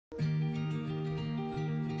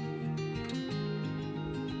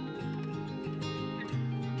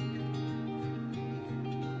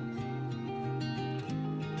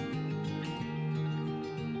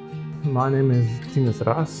My name is Thinus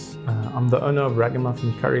Ras. I'm the owner of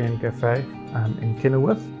Ragamuffin Café in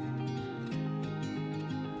Kenilworth.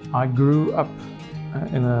 I grew up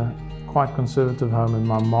in a quite conservative home, and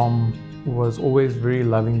my mom was always very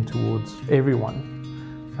loving towards everyone.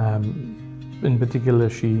 In particular,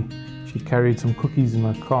 she carried some cookies in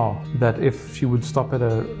her car that if she would stop at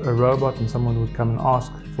a robot and someone would come and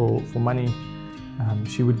ask for money,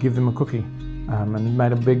 she would give them a cookie. And it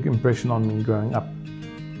made a big impression on me growing up,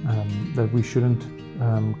 that we shouldn't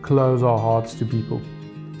close our hearts to people.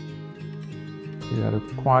 We had a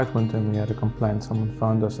quiet winter and we had a complaint. Someone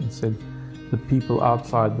phoned us and said the people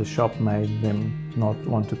outside the shop made them not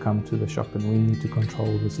want to come to the shop, and we need to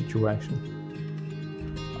control the situation.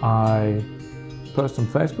 I post on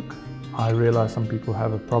Facebook. I realize some people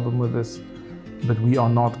have a problem with this, but we are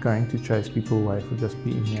not going to chase people away for just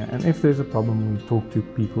being here. And if there's a problem, we talk to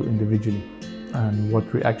people individually. And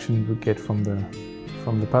what reaction we get from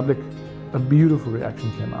the public, a beautiful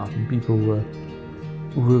reaction came out, and people were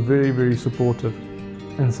very, very supportive.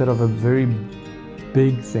 Instead of a very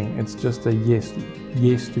big thing, it's just a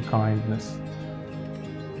yes to kindness.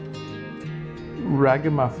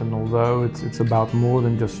 Ragamuffin, although it's about more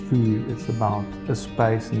than just food, it's about a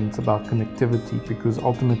space and it's about connectivity, because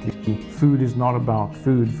ultimately food is not about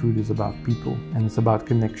food is about people, and it's about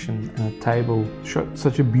connection, and a table,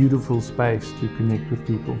 such a beautiful space to connect with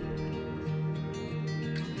people.